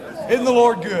Isn't the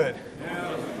Lord good?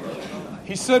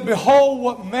 He said, behold,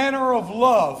 what manner of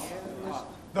love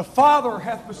the Father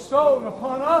hath bestowed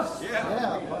upon us,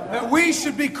 that we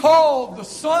should be called the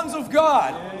sons of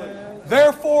God.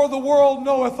 Therefore the world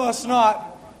knoweth us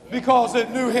not, because it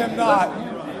knew Him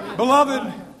not.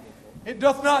 Beloved, it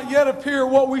doth not yet appear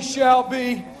what we shall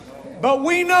be, but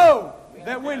we know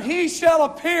that when He shall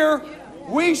appear,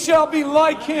 we shall be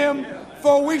like Him,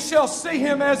 for we shall see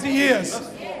Him as He is.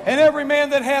 And every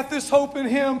man that hath this hope in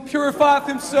Him purifieth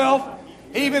himself,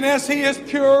 even as He is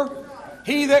pure.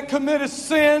 He that committeth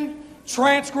sin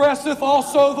transgresseth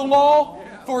also the law,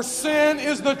 for sin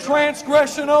is the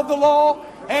transgression of the law.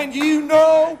 And you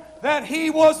know that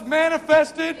He was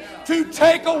manifested to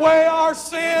take away our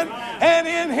sin, and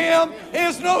in Him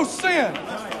is no sin.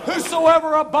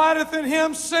 Whosoever abideth in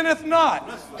Him sinneth not.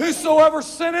 Whosoever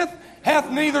sinneth hath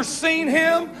neither seen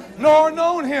Him nor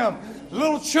known Him.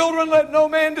 Little children, let no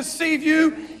man deceive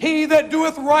you. He that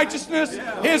doeth righteousness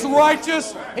is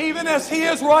righteous, even as He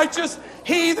is righteous.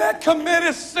 He that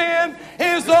committeth sin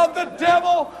is of the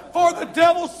devil, for the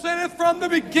devil sinneth from the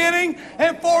beginning.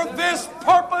 And for this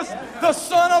purpose the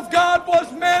Son of God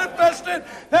was manifested,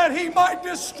 that He might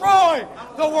destroy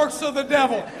the works of the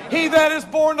devil. He that is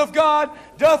born of God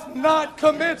doth not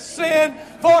commit sin,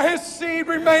 for his seed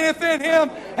remaineth in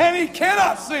him, and he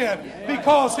cannot sin,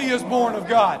 because he is born of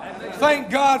God.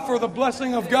 Thank God for the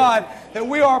blessing of God, that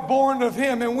we are born of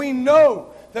Him, and we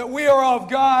know that we are of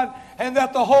God, and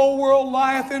that the whole world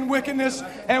lieth in wickedness,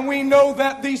 and we know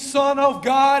that the Son of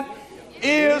God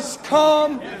is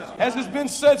come, as has been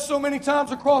said so many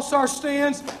times across our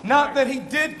stands. Not that He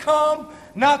did come,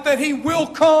 not that He will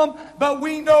come, but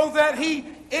we know that He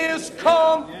is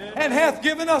come, and hath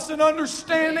given us an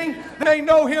understanding. They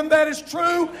know Him that is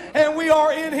true, and we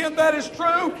are in Him that is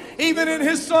true, even in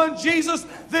His Son Jesus.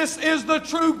 This is the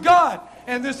true God,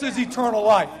 and this is eternal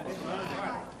life.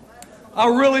 I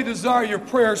really desire your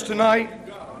prayers tonight.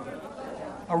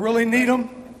 I really need them.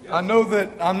 I know that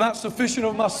I'm not sufficient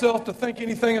of myself to think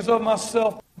anything is of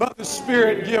myself, but the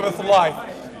Spirit giveth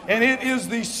life. And it is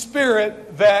the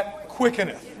Spirit that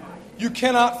quickeneth. You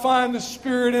cannot find the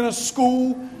Spirit in a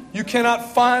school. You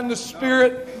cannot find the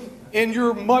Spirit in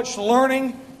your much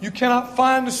learning. You cannot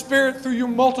find the Spirit through your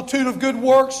multitude of good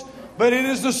works. But it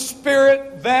is the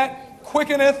Spirit that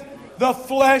quickeneth. The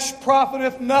flesh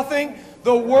profiteth nothing.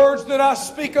 The words that I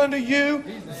speak unto you,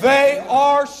 they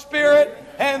are spirit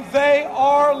and they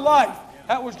are life.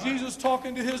 That was Jesus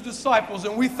talking to His disciples,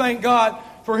 and we thank God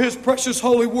for His precious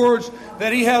holy words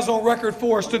that He has on record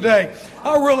for us today.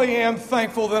 I really am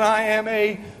thankful that I am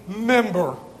a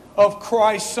member of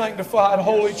Christ's sanctified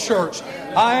holy church.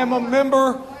 I am a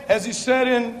member, as He said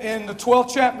in the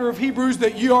 12th chapter of Hebrews,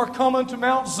 that ye are come unto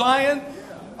Mount Zion,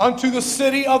 unto the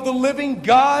city of the living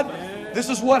God. This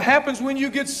is what happens when you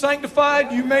get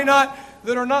sanctified. You may not,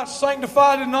 that are not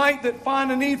sanctified tonight, that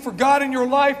find a need for God in your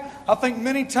life. I think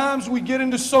many times we get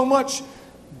into so much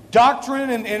doctrine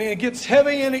and it gets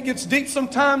heavy and it gets deep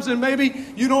sometimes, and maybe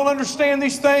you don't understand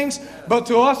these things. But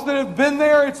to us that have been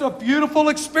there, it's a beautiful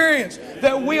experience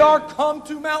that we are come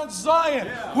to Mount Zion.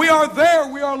 We are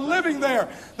there. We are living there.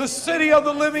 The city of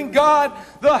the living God,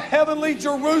 the heavenly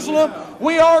Jerusalem.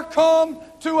 We are come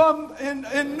to an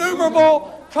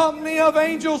innumerable company of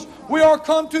angels. We are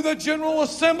come to the general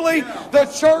assembly, the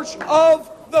church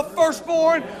of the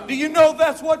firstborn. Do you know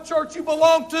that's what church you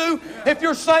belong to? If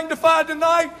you're sanctified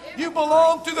tonight, you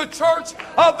belong to the church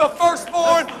of the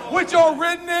firstborn, which are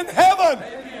written in heaven.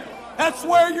 That's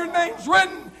where your name's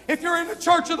written. If you're in the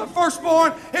church of the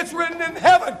firstborn, it's written in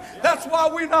heaven. That's why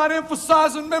we're not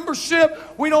emphasizing membership.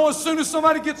 We don't, as soon as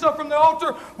somebody gets up from the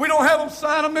altar, we don't have them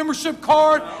sign a membership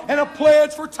card and a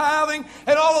pledge for tithing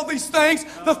and all of these things.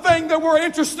 The thing that we're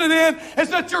interested in is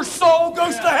that your soul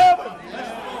goes to heaven.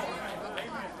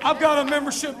 I've got a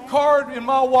membership card in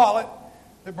my wallet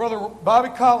that Brother Bobby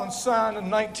Collins signed in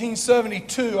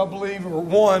 1972, I believe, or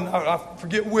one, I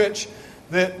forget which,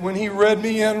 that when he read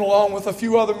me in along with a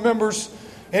few other members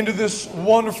into this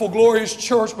wonderful, glorious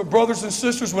church. But brothers and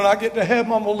sisters, when I get to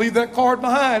heaven, I'm going to leave that card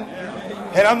behind.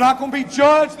 And I'm not going to be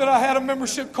judged that I had a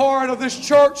membership card of this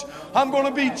church. I'm going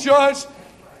to be judged.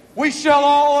 We shall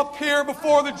all appear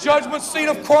before the judgment seat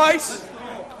of Christ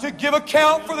to give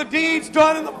account for the deeds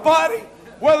done in the body,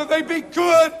 whether they be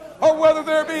good or whether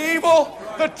they be evil.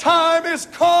 The time is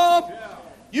come.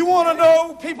 You want to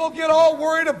know, people get all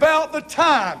worried about the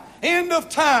time, end of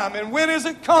time, and when is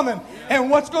it coming, and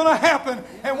what's going to happen,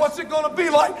 and what's it going to be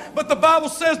like. But the Bible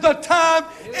says the time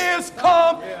is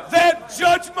come that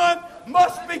judgment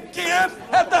must begin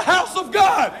at the house of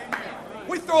God.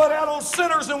 We throw it out on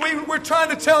sinners, and we're trying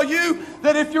to tell you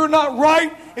that if you're not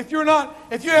right, if you're not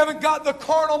if you haven't got the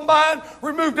carnal mind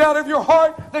removed out of your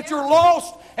heart, that you're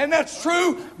lost. And that's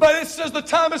true, but it says the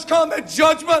time has come that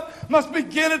judgment must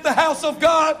begin at the house of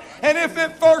God. And if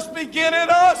it first begin at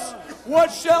us,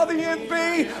 what shall the end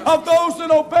be of those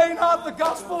that obey not the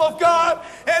gospel of God?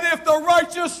 And if the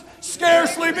righteous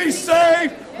scarcely be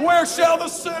saved, where shall the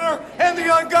sinner and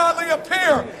the ungodly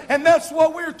appear? And that's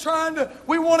what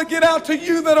we want to get out to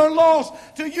you that are lost,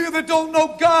 to you that don't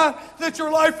know God, that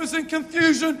your life is in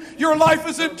confusion, your life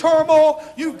is in turmoil,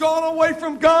 you've gone away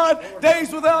from God,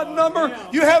 days without number,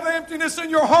 you have emptiness in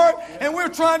your heart, and we're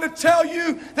trying to tell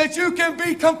you that you can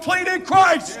be complete in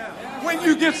Christ when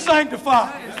you get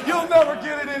sanctified. You'll never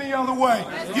get it any other way.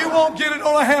 You won't get it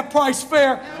on a half-price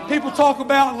fare. People talk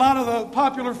about, a lot of the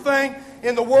popular thing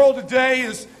in the world today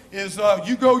is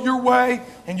you go your way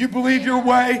and you believe your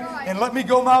way, and let me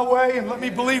go my way and let me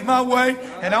believe my way,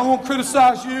 and I won't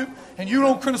criticize you and you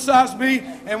don't criticize me,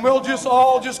 and we'll just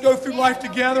all go through life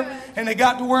together. And they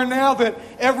got to where now that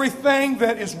everything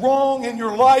that is wrong in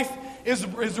your life is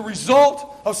a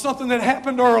result of something that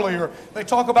happened earlier. They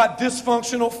talk about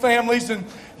dysfunctional families, and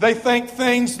they think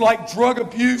things like drug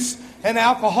abuse and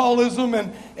alcoholism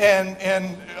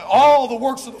and all the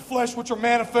works of the flesh which are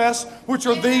manifest, which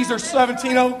are these, are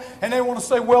 17 of them, and they want to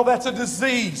say, well, that's a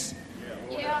disease.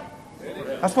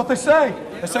 That's what they say.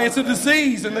 They say it's a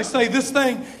disease, and they say this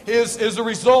thing is a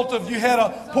result of you had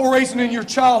a poor raising in your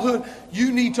childhood.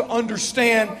 You need to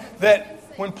understand that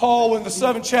when Paul, in the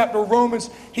 7th chapter of Romans,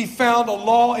 he found a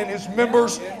law in his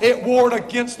members, it warred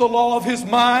against the law of his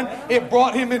mind. It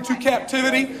brought him into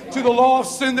captivity to the law of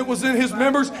sin that was in his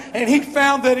members. And he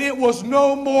found that it was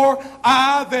no more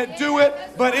I that do it,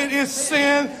 but it is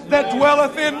sin that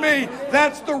dwelleth in me.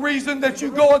 That's the reason that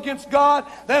you go against God.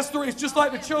 It's just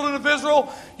like the children of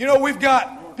Israel. You know, we've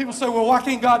got, people say, well, why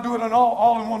can't God do it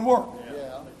all in one work?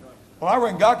 Well, I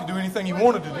reckon God could do anything he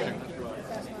wanted to do.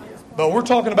 But we're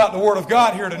talking about the Word of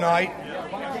God here tonight.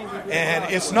 And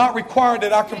it's not required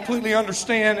that I completely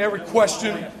understand every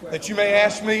question that you may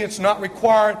ask me. It's not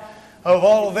required of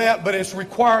all of that, but it's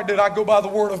required that I go by the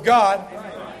Word of God.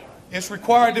 It's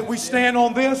required that we stand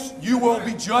on this. You will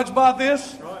be judged by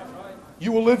this.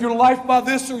 You will live your life by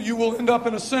this, or you will end up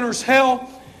in a sinner's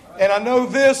hell. And I know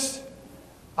this.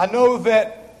 I know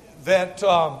that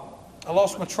I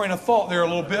lost my train of thought there a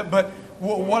little bit, but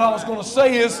what I was going to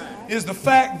say is the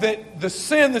fact that the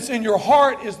sin that's in your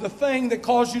heart is the thing that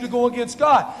caused you to go against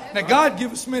God. Now, God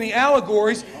gives us many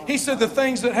allegories. He said the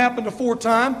things that happened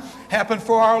aforetime happened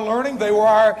for our learning. They were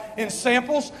our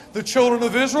ensamples. The children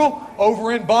of Israel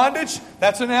over in bondage,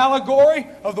 that's an allegory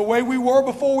of the way we were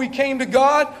before we came to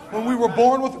God, when we were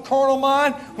born with a carnal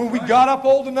mind. When we got up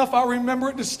old enough, I remember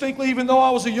it distinctly, even though I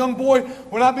was a young boy.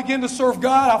 When I began to serve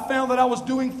God, I found that I was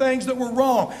doing things that were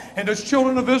wrong. And those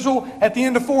children of Israel, at the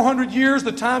end of 400 years,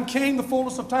 the time came, the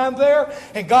fullness of time there,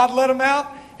 and God let them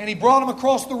out, and He brought them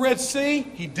across the Red Sea.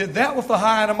 He did that with a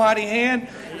high and a mighty hand,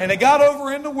 and they got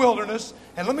over in the wilderness.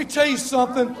 And let me tell you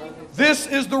something, this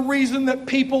is the reason that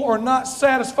people are not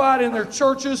satisfied in their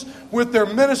churches, with their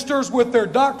ministers, with their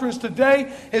doctrines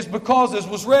today, is because, as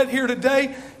was read here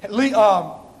today,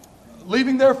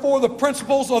 leaving therefore the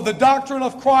principles of the doctrine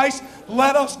of Christ,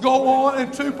 let us go on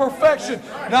into perfection.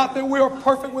 Not that we are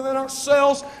perfect within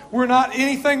ourselves. We're not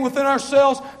anything within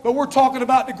ourselves, but we're talking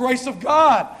about the grace of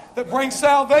God that brings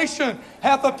salvation,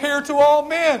 hath appeared to all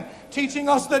men, teaching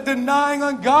us that denying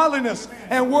ungodliness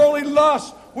and worldly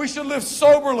lust, we should live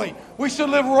soberly. We should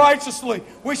live righteously.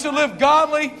 We should live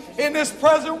godly in this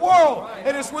present world.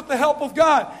 And it's with the help of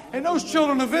God. And those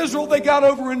children of Israel, they got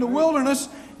over in the wilderness.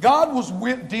 God was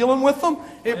dealing with them.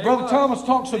 Brother Thomas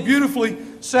talked so beautifully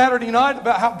Saturday night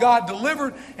about how God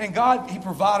delivered. And God, He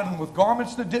provided them with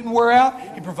garments that didn't wear out.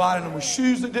 He provided them with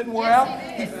shoes that didn't wear out.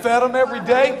 He fed them every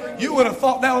day. You would have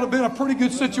thought that would have been a pretty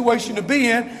good situation to be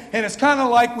in. And it's kind of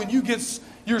like when you get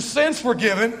your sins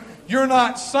forgiven, you're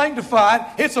not sanctified.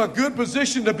 It's a good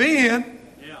position to be in.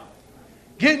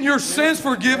 Getting your sins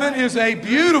forgiven is a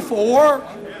beautiful work.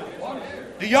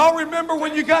 Do y'all remember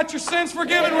when you got your sins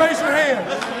forgiven? Raise your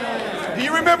hand. Do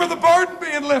you remember the burden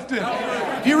being lifted?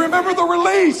 Do you remember the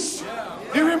release?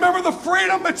 Do you remember the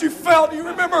freedom that you felt? Do you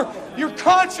remember your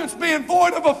conscience being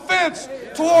void of offense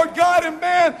toward God and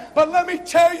man? But let me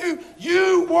tell you,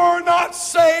 you were not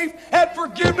saved at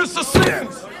forgiveness of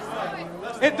sins.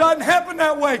 It doesn't happen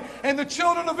that way. And the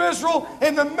children of Israel,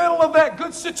 in the middle of that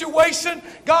good situation,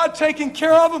 God taking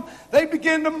care of them, they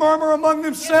begin to murmur among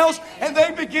themselves, and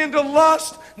they begin to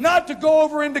lust not to go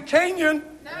over into Canaan.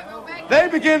 They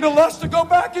begin to lust to go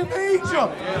back into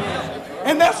Egypt.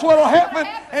 And that's what will happen.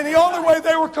 And the only way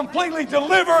they were completely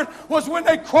delivered was when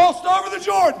they crossed over the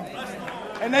Jordan.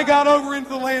 and they got over into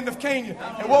the land of Canaan.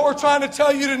 And what we're trying to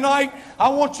tell you tonight, I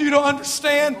want you to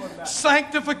understand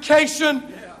sanctification.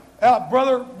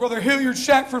 Brother Hilliard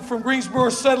Shackford from Greensboro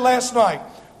said last night,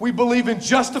 we believe in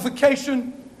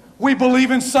justification, we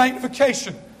believe in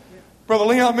sanctification. Brother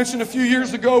Leon mentioned a few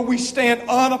years ago, we stand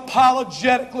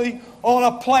unapologetically on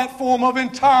a platform of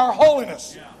entire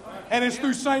holiness. And it's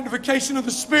through sanctification of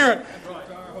the Spirit.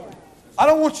 I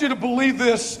don't want you to believe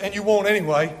this, and you won't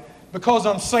anyway, because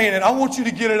I'm saying it. I want you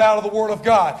to get it out of the Word of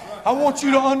God. I want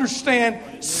you to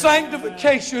understand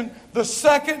sanctification, the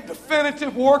second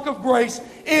definitive work of grace,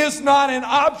 is not an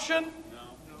option.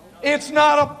 It's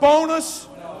not a bonus.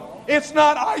 It's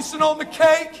not icing on the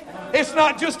cake. It's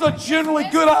not just a generally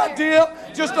good idea,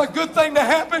 just a good thing to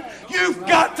happen. You've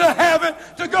got to have it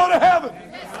to go to heaven.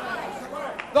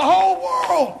 The whole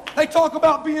world, they talk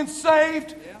about being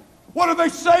saved. What are they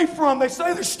saved from? They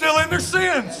say they're still in their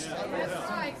sins.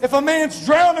 If a man's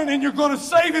drowning and you're going to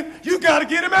save him, you got to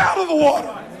get him out of the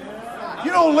water.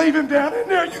 You don't leave him down in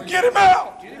there, you get him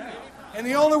out. And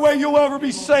the only way you'll ever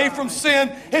be saved from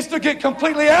sin is to get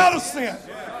completely out of sin.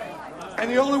 And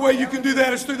the only way you can do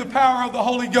that is through the power of the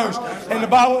Holy Ghost. And the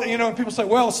Bible, people say,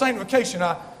 well, sanctification.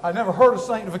 I never heard of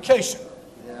sanctification.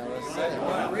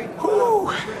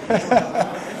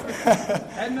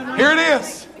 Here it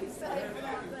is.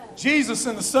 Jesus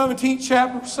in the 17th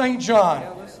chapter of St. John.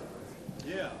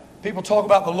 People talk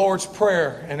about the Lord's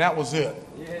Prayer, and that was it.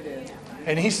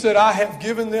 And he said, I have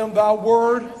given them thy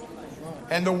word,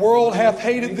 and the world hath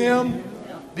hated them,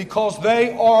 because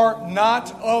they are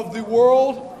not of the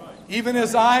world, even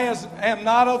as I am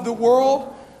not of the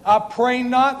world. I pray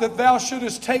not that thou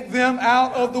shouldest take them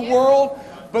out of the world,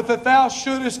 but that thou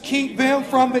shouldest keep them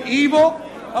from the evil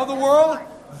of the world.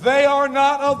 They are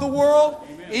not of the world,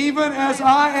 even as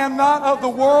I am not of the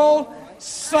world.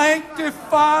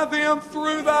 Sanctify them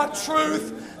through thy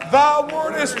truth. Thy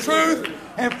word is truth.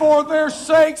 And for their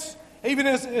sakes, even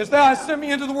as thou hast sent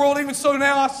me into the world, even so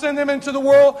now I send them into the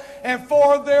world. And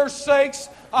for their sakes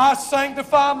I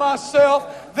sanctify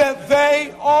myself, that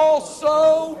they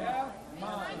also,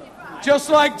 just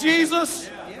like Jesus,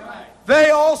 they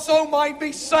also might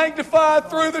be sanctified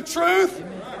through the truth.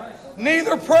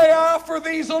 Neither pray I for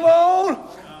these alone,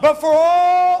 but for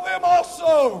all them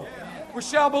also, which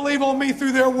shall believe on me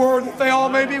through their word, that they all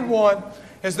may be one.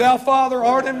 As thou, Father,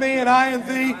 art in me, and I in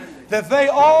thee, that they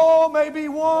all may be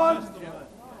one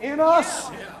in us,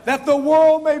 that the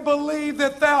world may believe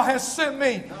that thou hast sent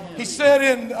me. He said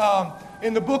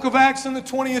in the book of Acts in the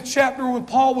 20th chapter, when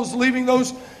Paul was leaving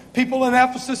those people in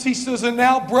Ephesus, he says, and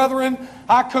now, brethren,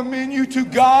 I commend you to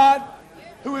God,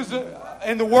 who is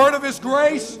in the word of his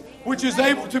grace, which is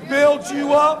able to build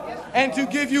you up and to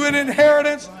give you an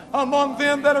inheritance among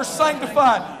them that are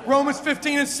sanctified. Romans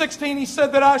 15 and 16, he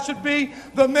said that I should be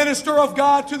the minister of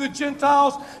God to the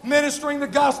Gentiles, ministering the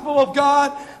gospel of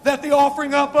God, that the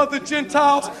offering up of the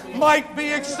Gentiles might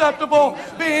be acceptable,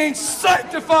 being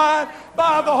sanctified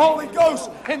by the Holy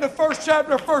Ghost. In the first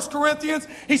chapter of 1 Corinthians,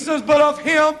 he says, but of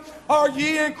him are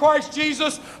ye in Christ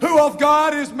Jesus, who of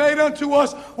God is made unto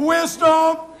us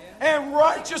wisdom and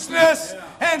righteousness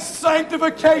and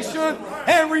sanctification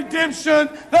and redemption,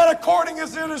 that according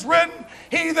as it is written,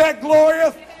 he that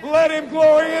glorieth, let him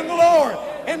glory in the Lord.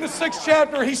 In the 6th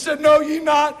chapter, he said, know ye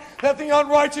not that the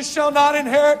unrighteous shall not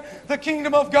inherit the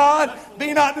kingdom of God?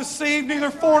 Be not deceived, neither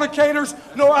fornicators,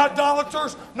 nor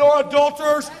idolaters, nor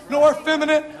adulterers, nor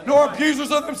effeminate, nor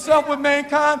abusers of themselves with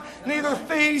mankind, neither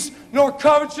thieves, nor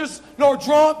covetous, nor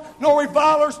drunk, nor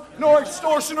revilers, nor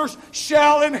extortioners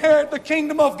shall inherit the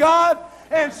kingdom of God.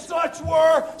 And such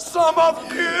were some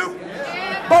of you.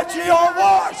 But ye are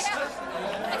washed.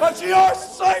 But ye are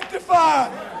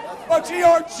sanctified. But ye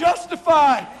are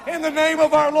justified in the name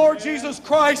of our Lord Jesus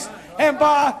Christ and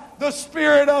by the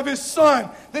Spirit of his Son.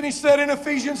 Then he said in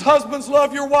Ephesians, husbands,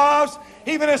 love your wives,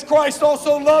 even as Christ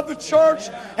also loved the church,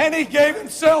 and he gave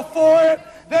himself for it,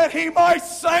 that he might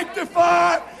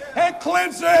sanctify and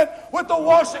cleanse it with the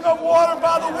washing of water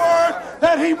by the word,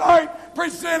 that he might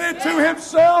present it to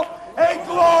himself a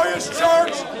glorious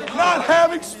church, not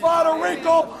having spot or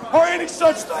wrinkle or any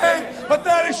such thing, but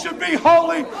that it should be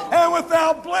holy and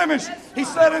without blemish. He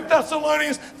said in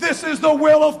Thessalonians, this is the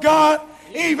will of God,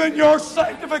 even your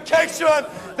sanctification,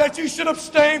 that you should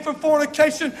abstain from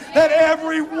fornication, that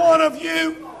every one of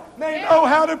you may know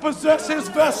how to possess his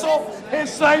vessel in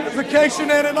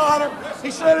sanctification and in honor. He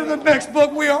said in the next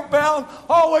book, we are bound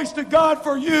always to God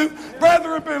for you,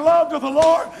 brethren beloved of the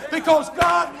Lord, because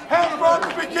God has from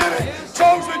the beginning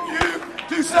chosen you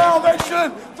to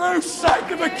salvation through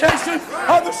sanctification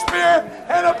of the Spirit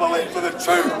and a belief of the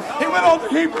truth. He went on to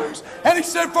Hebrews and he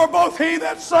said, for both he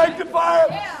that sanctifieth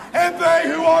and they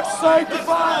who are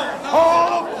sanctified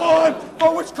all of one,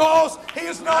 for which cause he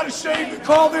is not ashamed to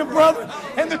call them brethren.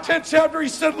 In the 10th chapter he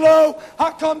said, Lo,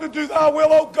 I come to do thy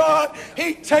will, O God.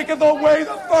 He taketh away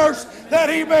the first, that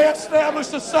he may establish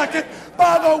the second,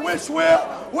 by the which will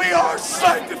we are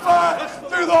sanctified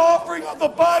through the offering of the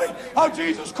body of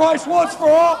Jesus Christ once for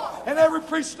all. And every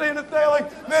priest standeth daily,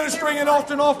 ministering and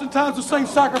oftentimes the same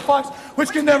sacrifice, which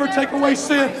can never take away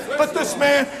sin. But this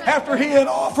man, after he had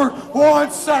offered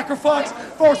one sacrifice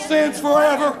for sins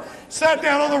forever, sat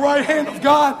down on the right hand of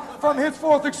God, from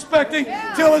henceforth expecting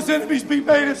till his enemies be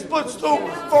made his footstool.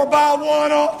 For by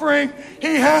one offering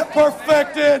he hath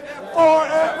perfected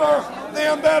forever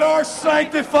them that are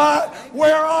sanctified,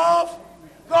 whereof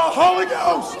the Holy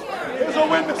Ghost is a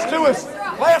witness to us.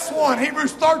 Last one,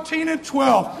 Hebrews 13 and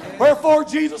 12. Wherefore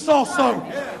Jesus also,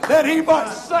 that he might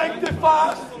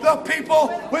sanctify the people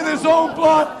with his own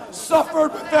blood,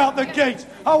 suffered without the gates.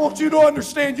 I want you to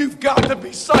understand you've got to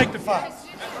be sanctified.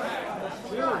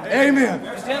 Amen.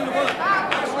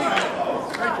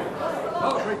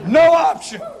 No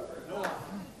option.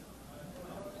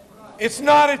 It's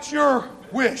not at your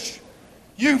wish.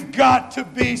 You've got to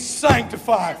be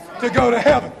sanctified to go to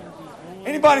heaven.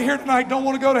 Anybody here tonight don't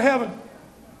want to go to heaven?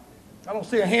 I don't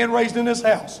see a hand raised in this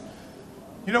house.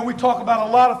 You know, we talk about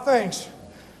a lot of things,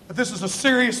 but this is a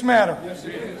serious matter.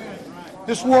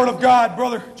 This Word of God,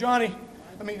 Brother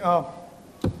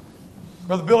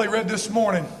Billy read this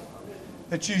morning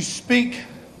that you speak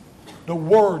the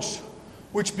words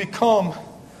which become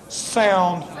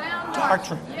sound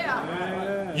doctrine.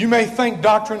 You may think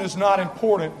doctrine is not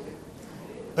important,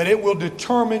 but it will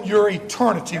determine your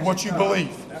eternity, what you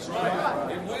believe.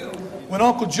 When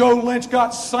Uncle Joe Lynch got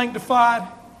sanctified,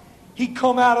 he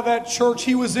come out of that church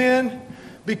he was in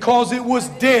because it was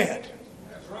dead.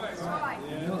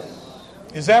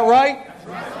 Is that right?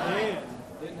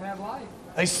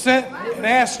 They sent and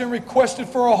asked and requested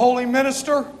for a holy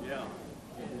minister,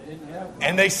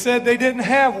 and they said they didn't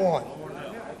have one.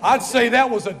 I'd say that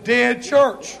was a dead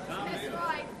church.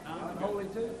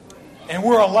 And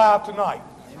we're alive tonight.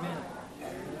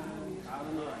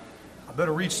 I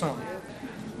better read something.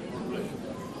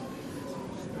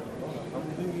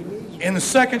 In the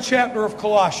 2nd chapter of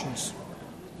Colossians,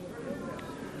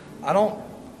 I've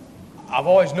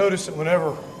always noticed that whenever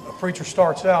a preacher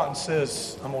starts out and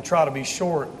says, I'm going to try to be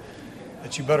short,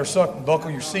 that you better buckle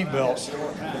your seatbelts.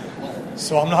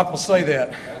 So I'm not going to say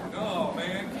that. No,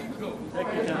 man, keep going.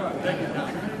 Take your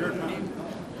time.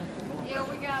 Yeah,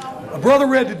 we got A brother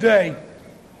read today.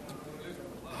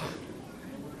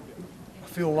 I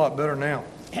feel a lot better now.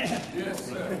 Yes,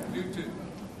 sir. You too.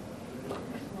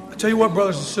 I tell you what,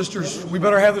 brothers and sisters, we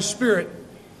better have the Spirit.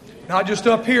 Not just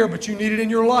up here, but you need it in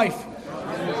your life.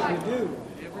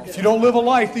 If you don't live a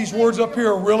life, these words up here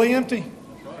are really empty.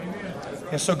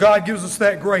 And so God gives us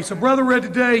that grace. A brother read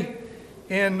today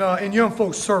in young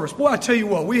folks service. Boy, I tell you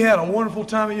what, we had a wonderful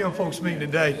time at young folks meeting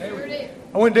today.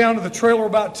 I went down to the trailer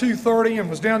about 2:30 and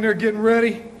was down there getting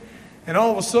ready. And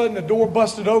all of a sudden, the door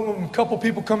busted open and a couple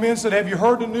people come in and said, have you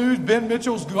heard the news? Ben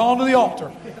Mitchell's gone to the altar.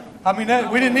 I mean,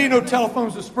 we didn't need no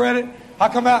telephones to spread it. I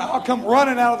come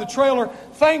running out of the trailer.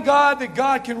 Thank God that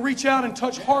God can reach out and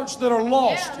touch hearts that are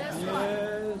lost.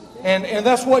 And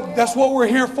that's what we're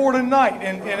here for tonight.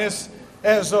 And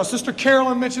as Sister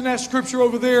Carolyn mentioned that scripture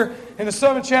over there in the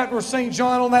 7th chapter of St.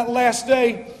 John, on that last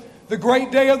day, the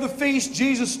great day of the feast,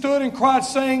 Jesus stood and cried,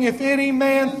 saying, if any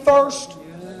man thirst,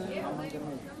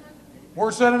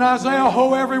 word said in Isaiah,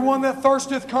 ho, everyone that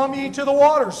thirsteth, come ye to the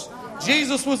waters.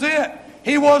 Jesus was it.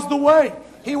 He was the way.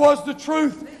 He was the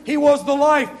truth. He was the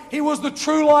life. He was the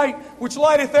true light, which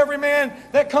lighteth every man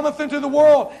that cometh into the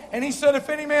world. And he said, if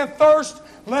any man thirst,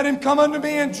 let him come unto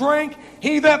me and drink.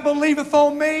 He that believeth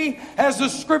on me, as the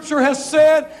scripture has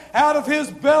said, out of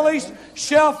his bellies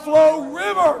shall flow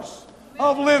rivers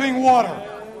of living water.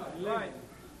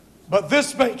 But this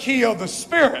spake he of the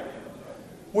Spirit,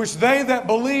 which they that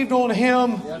believed on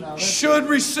him should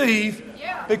receive,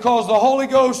 because the Holy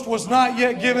Ghost was not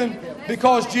yet given,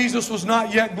 because Jesus was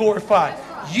not yet glorified.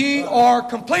 Ye are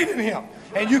complete in him,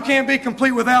 and you can't be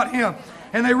complete without him.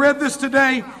 And they read this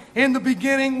today, in the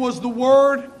beginning was the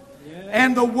Word,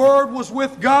 and the Word was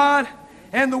with God,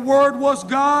 and the Word was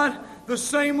God. The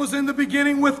same was in the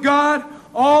beginning with God.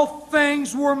 All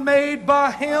things were made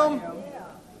by him,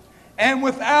 and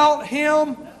without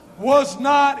him was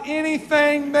not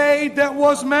anything made that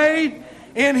was made.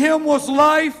 In him was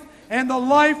life, and the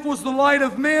life was the light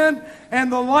of men, and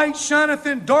the light shineth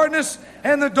in darkness,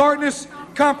 and the darkness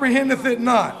comprehendeth it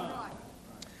not.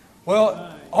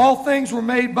 Well, all things were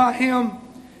made by him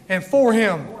and for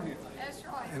him.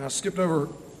 And I skipped over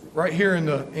right here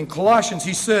in Colossians.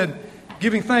 He said,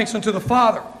 giving thanks unto the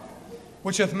Father,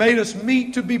 which hath made us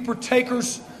meet to be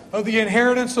partakers of the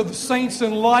inheritance of the saints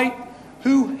in light,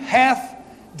 who hath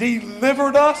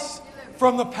delivered us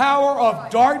from the power of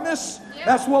darkness.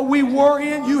 That's what we were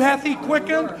in. You hath He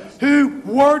quickened, who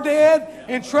were dead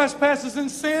in trespasses and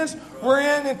sins,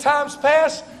 wherein in times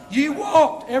past ye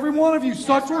walked. Every one of you.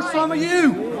 Such were some of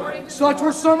you. Such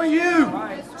were some of you.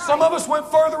 Some of us went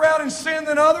further out in sin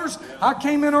than others. I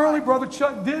came in early. Brother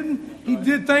Chuck didn't. He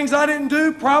did things I didn't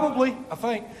do, probably, I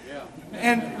think.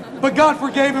 But God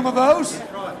forgave him of those.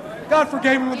 God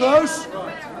forgave him of those.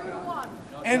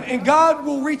 And God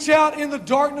will reach out in the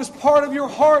darkness part of your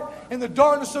heart, in the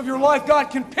darkness of your life. God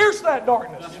can pierce that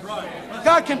darkness.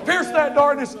 God can pierce that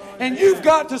darkness. And you've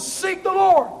got to seek the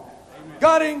Lord.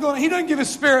 God ain't going to, He doesn't give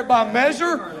His Spirit by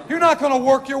measure. You're not going to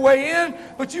work your way in,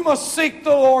 but you must seek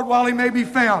the Lord while He may be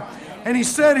found. And He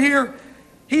said here,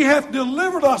 He hath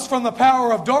delivered us from the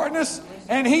power of darkness,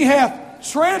 and He hath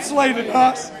translated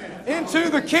us into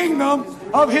the kingdom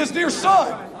of His dear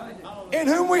Son, in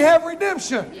whom we have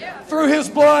redemption through His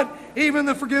blood, even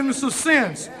the forgiveness of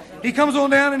sins. He comes on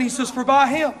down and He says, for by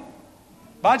Him,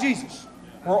 by Jesus,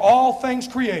 were all things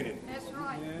created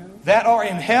that are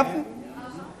in heaven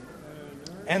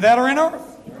and that are in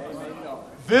earth,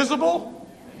 visible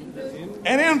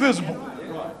and invisible,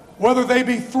 whether they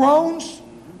be thrones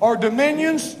or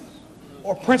dominions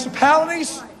or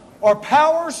principalities or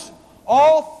powers.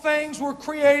 All things were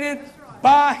created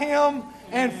by Him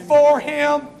and for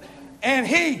Him. And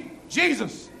He,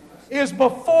 Jesus, is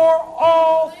before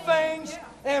all things,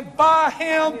 and by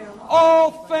Him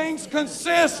all things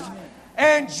consist.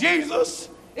 And Jesus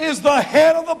is the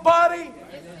head of the body.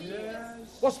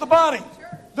 What's the body?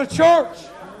 The church.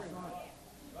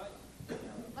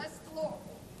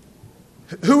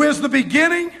 Who is the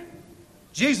beginning?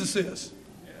 Jesus is.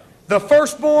 The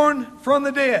firstborn from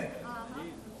the dead.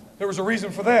 There was a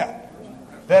reason for that.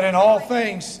 That in all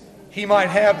things He might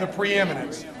have the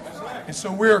preeminence. And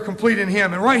so we are complete in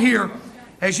Him. And right here,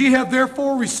 as ye have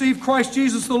therefore received Christ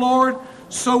Jesus the Lord,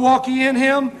 so walk ye in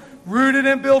Him, rooted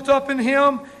and built up in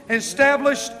Him,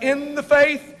 established in the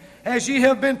faith, as ye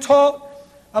have been taught,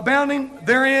 abounding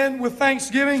therein with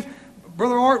thanksgiving.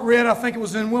 Brother Art read, I think it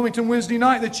was in Wilmington Wednesday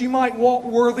night, that ye might walk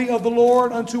worthy of the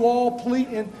Lord unto all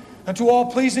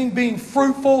pleasing, being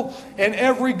fruitful in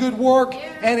every good work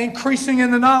and increasing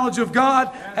in the knowledge of God.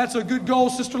 That's a good goal,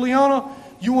 Sister Leona.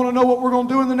 You want to know what we're going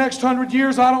to do in the next 100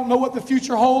 years? I don't know what the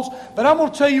future holds, but I'm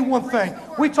going to tell you one thing.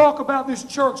 We talk about this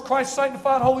church, Christ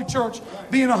Sanctified Holy Church,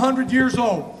 being 100 years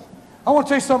old. I want to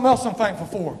tell you something else I'm thankful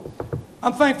for.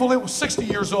 I'm thankful it was 60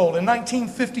 years old in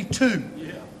 1952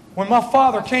 when my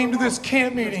father came to this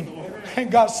camp meeting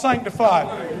and got sanctified.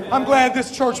 I'm glad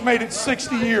this church made it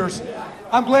 60 years.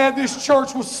 I'm glad this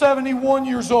church was 71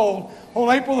 years old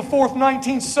on April the 4th,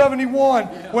 1971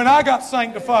 when I got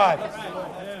sanctified.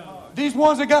 These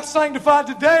ones that got sanctified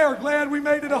today are glad we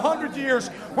made it 100 years.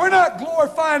 We're not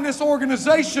glorifying this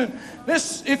organization.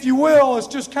 This, if you will, is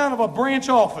just kind of a branch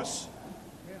office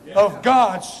of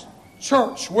God's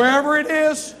church. Wherever it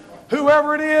is,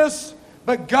 whoever it is,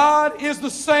 but God is the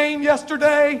same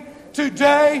yesterday,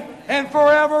 today, and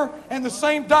forever. And the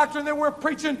same doctrine that we're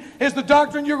preaching is the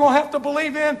doctrine you're going to have to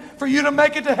believe in for you to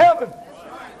make it to heaven.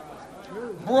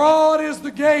 Broad is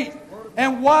the gate,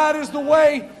 and wide is the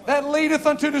way that leadeth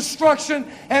unto destruction,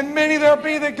 and many there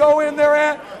be that go in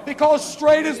thereat, because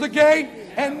straight is the gate,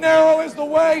 and narrow is the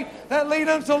way that lead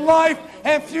unto life,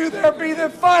 and few there be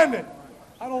that find it.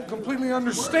 I don't completely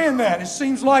understand that. It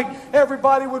seems like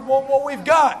everybody would want what we've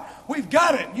got. We've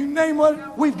got it. You name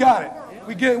what, we've got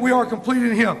it. We are complete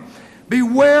in Him.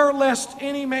 Beware lest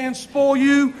any man spoil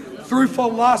you through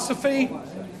philosophy.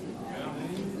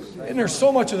 And there's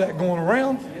so much of that going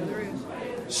around.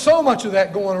 So much of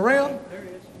that going around.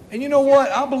 And you know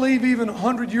what? I believe even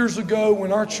 100 years ago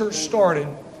when our church started,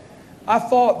 I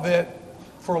thought that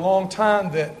for a long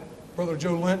time that Brother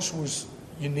Joe Lynch was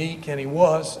unique, and he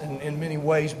was in many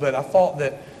ways, but I thought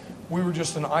that we were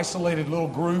just an isolated little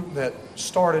group that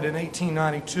started in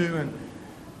 1892, and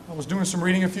I was doing some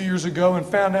reading a few years ago and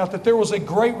found out that there was a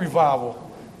great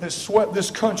revival that swept this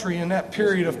country in that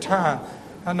period of time.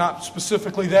 And not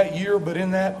specifically that year, but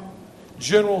in that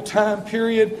general time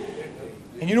period.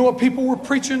 And you know what people were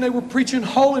preaching? They were preaching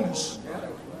holiness,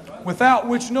 without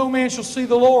which no man shall see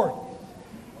the Lord.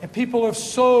 And people are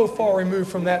so far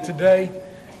removed from that today.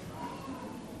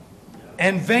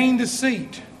 And vain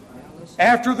deceit,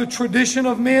 after the tradition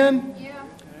of men,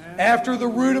 after the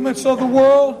rudiments of the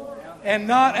world, and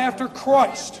not after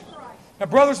Christ. Now,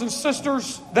 brothers and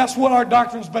sisters, that's what our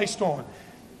doctrine is based on.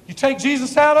 You take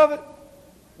Jesus out of it,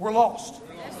 we're lost.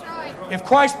 If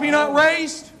Christ be not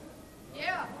raised,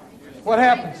 what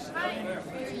happens?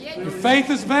 Your faith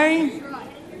is vain.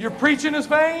 Your preaching is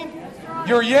vain.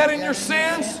 You're yet in your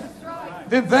sins.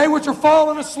 Then they which are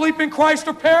fallen asleep in Christ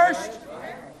are perished.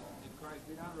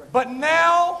 But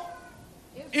now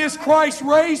is Christ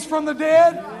raised from the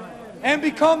dead and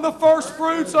become the first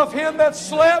fruits of him that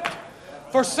slept.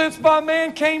 For since by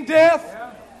man came death,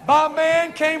 by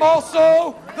man came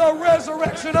also the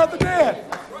resurrection of the dead.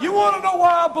 You want to know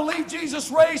why I believe Jesus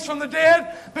raised from the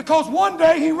dead? Because one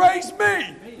day he raised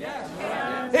me.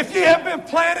 If ye have been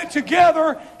planted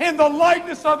together in the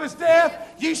likeness of his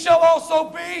death, ye shall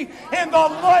also be in the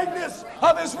likeness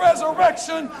of his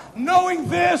resurrection, knowing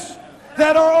this,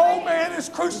 that our old man is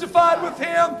crucified with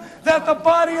him, that the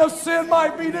body of sin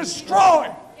might be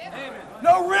destroyed.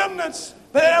 No remnants,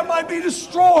 that it might be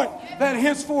destroyed, that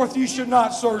henceforth you should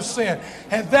not serve sin.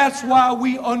 And that's why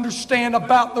we understand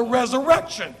about the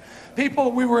resurrection.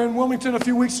 People, we were in Wilmington a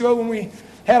few weeks ago when we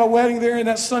had a wedding there, and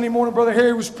that Sunday morning Brother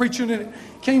Harry was preaching, and it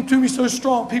came to me so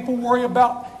strong. People worry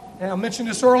about, and I mentioned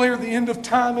this earlier, the end of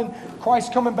time and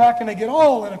Christ coming back, and they get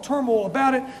all in a turmoil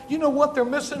about it. You know what they're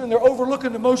missing, and they're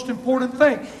overlooking the most important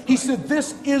thing. He said,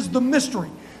 this is the mystery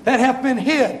that hath been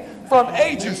hid from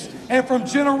ages and from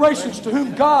generations, to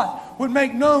whom God would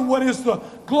make known what is the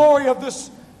glory of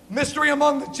this mystery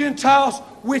among the Gentiles,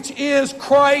 which is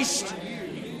Christ.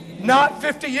 Not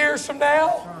 50 years from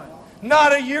now,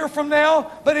 not a year from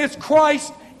now, but it's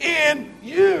Christ in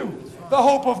you, the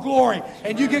hope of glory.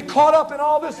 And you get caught up in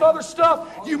all this other stuff,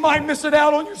 you might miss it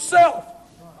out on yourself.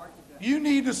 You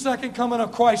need the second coming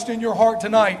of Christ in your heart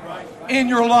tonight, in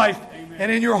your life,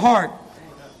 and in your heart.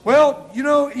 Well, you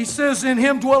know, he says, in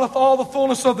him dwelleth all the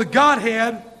fullness of the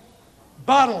Godhead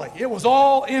bodily. It was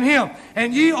all in him.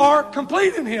 And ye are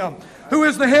complete in him, who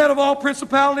is the head of all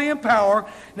principality and power.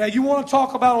 Now, you want to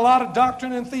talk about a lot of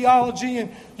doctrine and theology,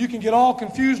 and you can get all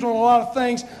confused on a lot of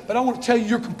things, but I want to tell you,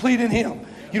 you're complete in him.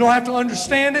 You don't have to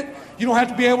understand it. You don't have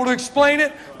to be able to explain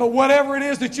it. But whatever it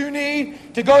is that you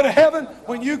need to go to heaven,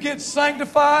 when you get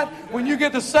sanctified, when you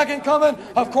get the second coming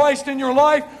of Christ in your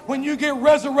life, when you get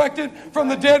resurrected from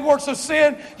the dead works of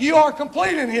sin, you are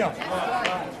complete in him.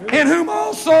 In whom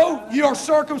also you are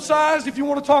circumcised. If you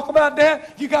want to talk about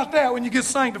that, you got that when you get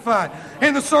sanctified.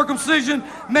 And the circumcision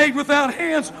made without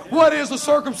hands. What is the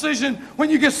circumcision when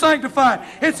you get sanctified?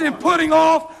 It's in putting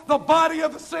off the body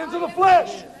of the sins of the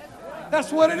flesh. That's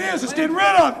what it is. It's getting rid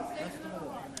of it.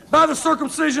 By the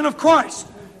circumcision of Christ.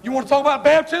 You want to talk about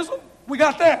baptism? We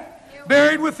got that.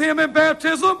 Buried with him in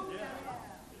baptism.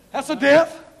 That's a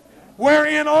death.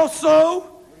 Wherein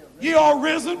also ye are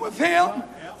risen with him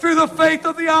through the faith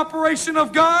of the operation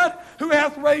of God, who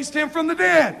hath raised him from the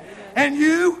dead. And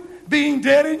you, being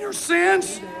dead in your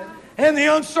sins and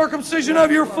the uncircumcision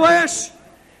of your flesh,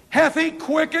 hath he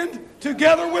quickened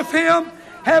together with him,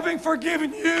 having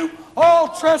forgiven you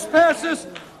all trespasses,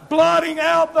 blotting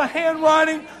out the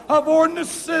handwriting of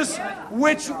ordinances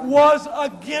which was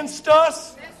against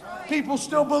us. People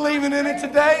still believing in it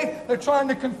today. They're trying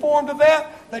to conform to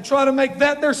that. They try to make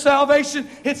that their salvation.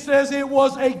 It says it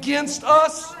was against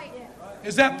us.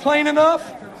 Is that plain enough?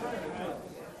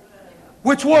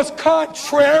 Which was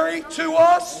contrary to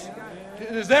us.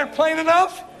 Is that plain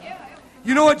enough?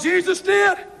 You know what Jesus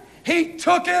did? He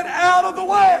took it out of the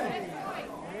way.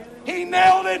 He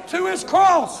nailed it to his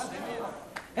cross.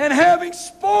 And having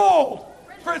spoiled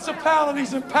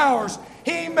principalities and powers,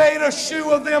 he made a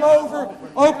shoe of them over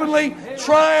openly,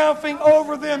 triumphing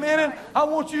over them in it. I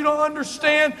want you to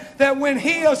understand that when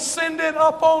he ascended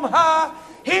up on high,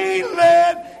 he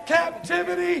led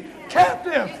captivity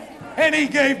captive. And he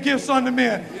gave gifts unto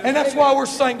men. And that's why we're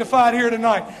sanctified here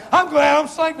tonight. I'm glad I'm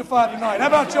sanctified tonight. How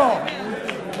about y'all?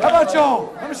 How about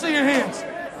y'all? Let me see your hands.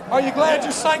 Are you glad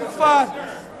you're sanctified?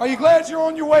 Are you glad you're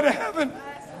on your way to heaven?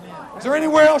 Is there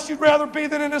anywhere else you'd rather be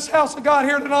than in this house of God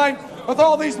here tonight with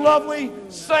all these lovely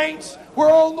saints?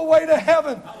 We're on the way to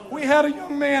heaven. We had a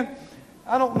young man,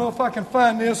 I don't know if I can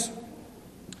find this.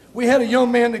 We had a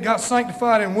young man that got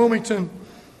sanctified in Wilmington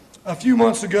a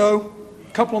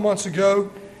couple of months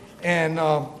ago. And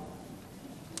I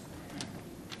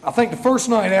think the first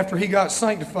night after he got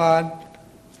sanctified,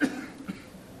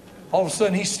 all of a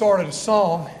sudden he started a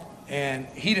song and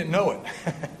he didn't know it.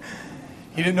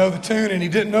 He didn't know the tune and he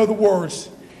didn't know the words.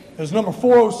 It was number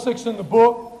 406 in the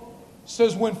book. It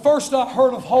says, when first I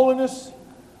heard of holiness,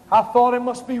 I thought it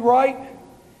must be right.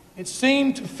 It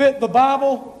seemed to fit the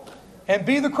Bible and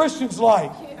be the Christian's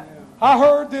light. I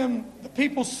heard the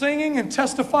people singing and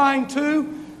testifying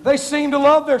too. They seem to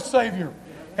love their Savior,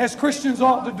 as Christians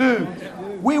ought to do.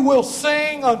 We will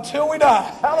sing until we die.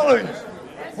 Hallelujah.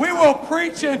 We will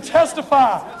preach and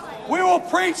testify. We will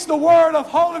preach the word of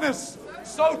holiness,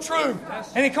 So true.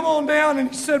 And he come on down and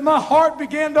he said, my heart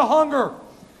began to hunger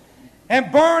and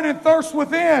burn and thirst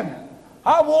within.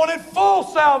 I wanted full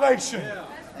salvation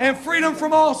and freedom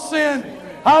from all sin.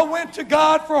 I went to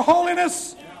God for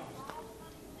holiness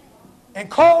and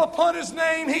called upon His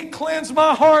name. He cleansed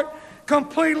my heart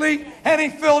completely and He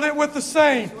filled it with the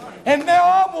same. And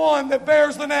now I'm one that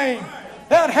bears the name.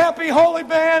 That happy holy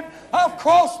band. I've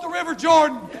crossed the river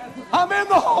Jordan. I'm in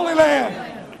the Holy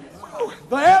Land.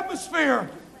 The atmosphere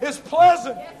is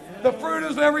pleasant. The fruit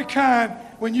is of every kind.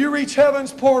 When you reach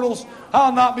heaven's portals,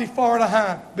 I'll not be far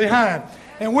behind.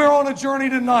 And we're on a journey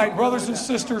tonight, brothers and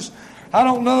sisters. I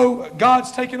don't know,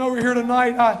 God's taking over here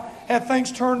tonight. I had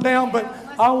things turned down, but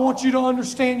I want you to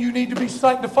understand you need to be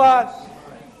sanctified.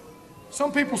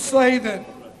 Some people say that,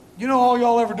 all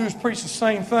y'all ever do is preach the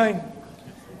same thing.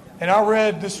 And I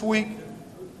read this week,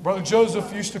 Brother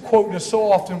Joseph used to quote this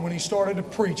so often when he started to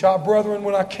preach. Our brethren,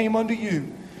 when I came unto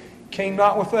you, came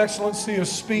not with excellency of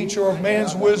speech or of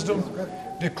man's wisdom,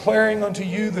 declaring unto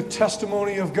you the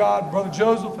testimony of God. Brother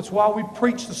Joseph, it's why we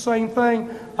preach the same thing.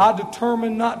 I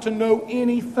determined not to know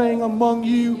anything among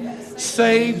you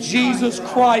save Jesus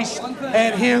Christ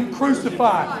and Him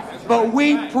crucified. But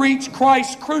we preach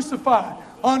Christ crucified.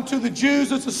 Unto the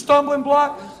Jews it's a stumbling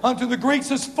block, unto the Greeks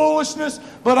it's foolishness,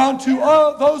 but unto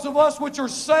those of us which are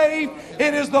saved,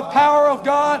 it is the power of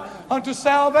God unto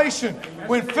salvation.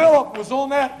 When Philip was on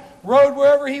that road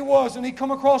wherever he was, and he come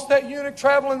across that eunuch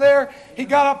traveling there, he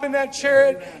got up in that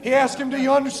chariot, he asked him, do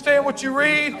you understand what you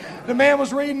read? The man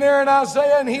was reading there in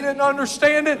Isaiah, and he didn't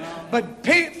understand it, but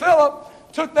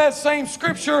Philip took that same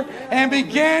scripture and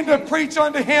began to preach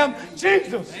unto him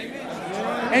Jesus.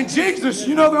 And Jesus,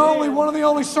 one of the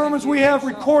only sermons we have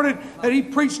recorded that He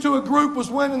preached to a group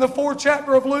was when in the 4th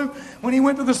chapter of Luke, when He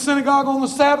went to the synagogue on the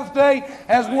Sabbath day,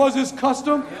 as was His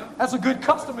custom. That's a good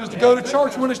custom, is to go to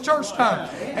church when it's church time.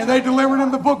 And they delivered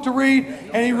Him the book to read,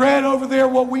 and He read over there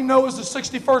what we know is the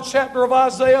 61st chapter of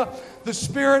Isaiah. The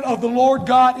Spirit of the Lord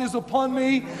God is upon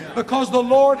me, because the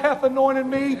Lord hath anointed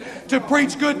me to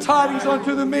preach good tidings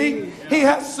unto the meek. He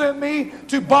hath sent me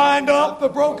to bind up the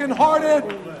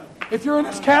brokenhearted. If you're in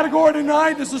this category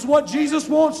tonight, this is what Jesus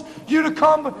wants you to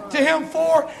come to Him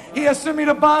for. He has sent me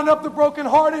to bind up the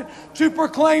brokenhearted, to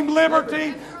proclaim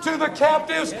liberty to the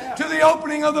captives, to the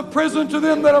opening of the prison to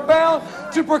them that are bound,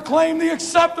 to proclaim the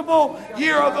acceptable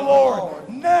year of the Lord.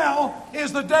 Now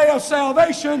is the day of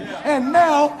salvation, and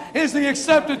now is the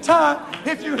accepted time.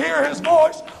 If you hear His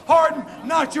voice, harden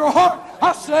not your heart.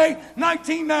 I say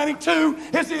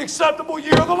 1992 is the acceptable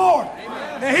year of the Lord.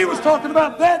 Now He was talking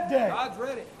about that day.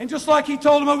 And just like He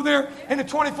told him over there in the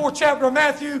 24th chapter of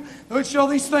Matthew, what shall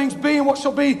these things be, and what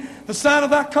shall be the sign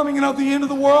of that coming and of the end of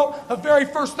the world? The very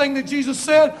first thing that Jesus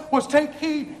said was, take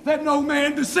heed that no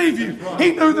man deceive you.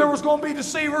 He knew there was going to be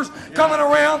deceivers coming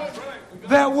around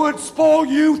that would spoil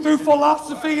you through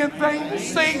philosophy and things.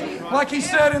 See, like He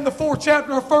said in the 4th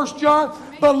chapter of 1 John,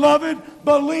 beloved,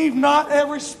 believe not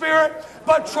every spirit,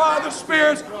 but try the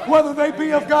spirits, whether they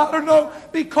be of God or no,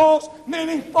 because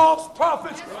many false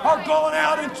prophets are going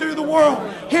out into the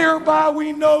world. Hereby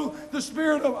we know the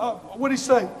spirit of, what did He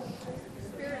say?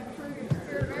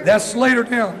 That's later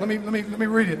down. Let me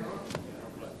read it.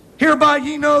 Hereby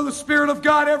ye know the Spirit of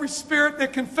God, every spirit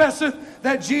that confesseth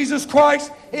that Jesus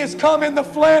Christ is come in the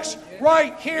flesh,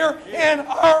 right here in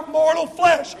our mortal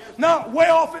flesh. Not way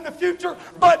off in the future,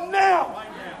 but now.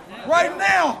 Right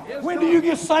now. When do you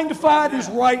get sanctified? Is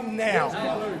right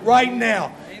now. Right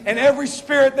now. And every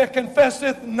spirit that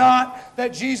confesseth not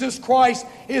that Jesus Christ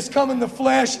is come in the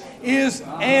flesh is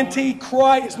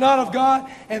antichrist. It's not of God.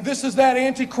 And this is that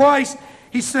antichrist.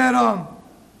 He said,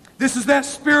 this is that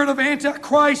spirit of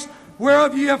Antichrist,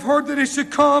 whereof ye have heard that it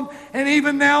should come, and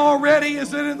even now already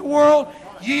is it in the world.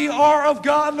 Ye are of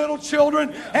God, little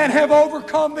children, and have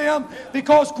overcome them,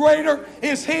 because greater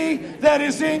is He that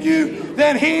is in you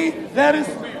than he that is...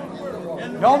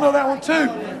 Y'all know that one too.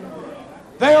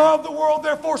 They are of the world,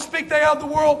 therefore speak they of the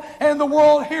world, and the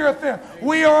world heareth them.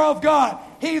 We are of God.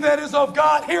 He that is of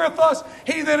God heareth us.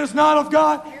 He that is not of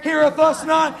God heareth us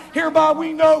not. Hereby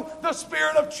we know the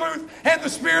spirit of truth and the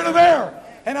spirit of error.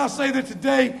 And I say that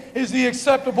today is the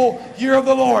acceptable year of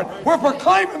the Lord. We're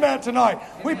proclaiming that tonight.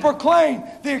 We proclaim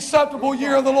the acceptable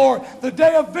year of the Lord, the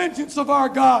day of vengeance of our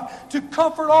God, to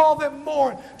comfort all that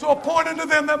mourn, to appoint unto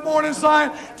them that mourn in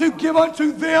Zion, to give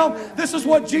unto them, this is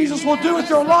what Jesus will do with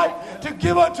your life, to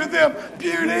give unto them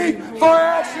beauty for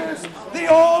ashes, the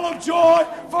oil of joy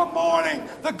for mourning,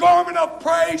 the garment of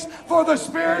praise for the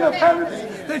spirit of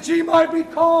heaviness, that ye might be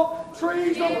called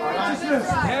trees of righteousness,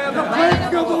 the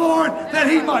planting of the Lord, that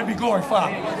He might be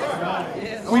glorified.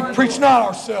 We preach not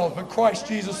ourselves, but Christ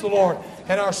Jesus the Lord,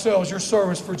 and ourselves your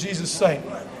service for Jesus' sake.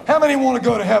 How many want to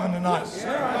go to heaven tonight?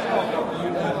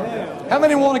 How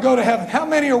many want to go to heaven? How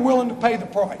many are willing to pay the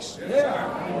price?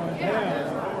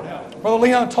 Brother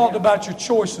Leon talked about your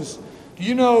choices. Do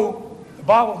you know the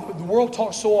Bible, the world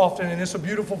talks so often, and it's a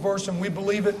beautiful verse, and we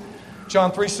believe it.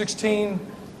 John 3:16,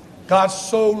 God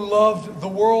so loved the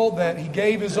world that He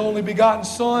gave His only begotten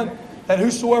Son, that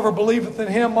whosoever believeth in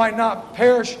Him might not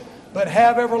perish, but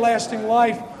have everlasting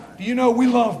life. Do you know we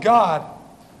love God?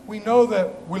 We know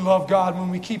that we love God when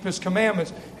we keep His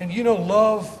commandments. And you know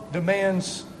love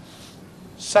demands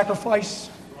sacrifice.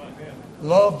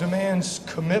 Love demands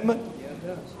commitment.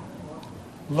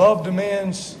 Love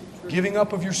demands giving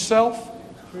up of yourself.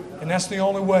 And that's the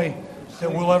only way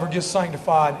that we'll ever get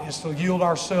sanctified, is to yield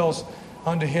ourselves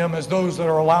unto Him as those that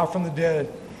are alive from the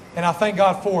dead. And I thank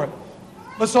God for it.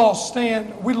 Let's all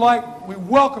stand. We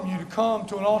welcome you to come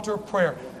to an altar of prayer.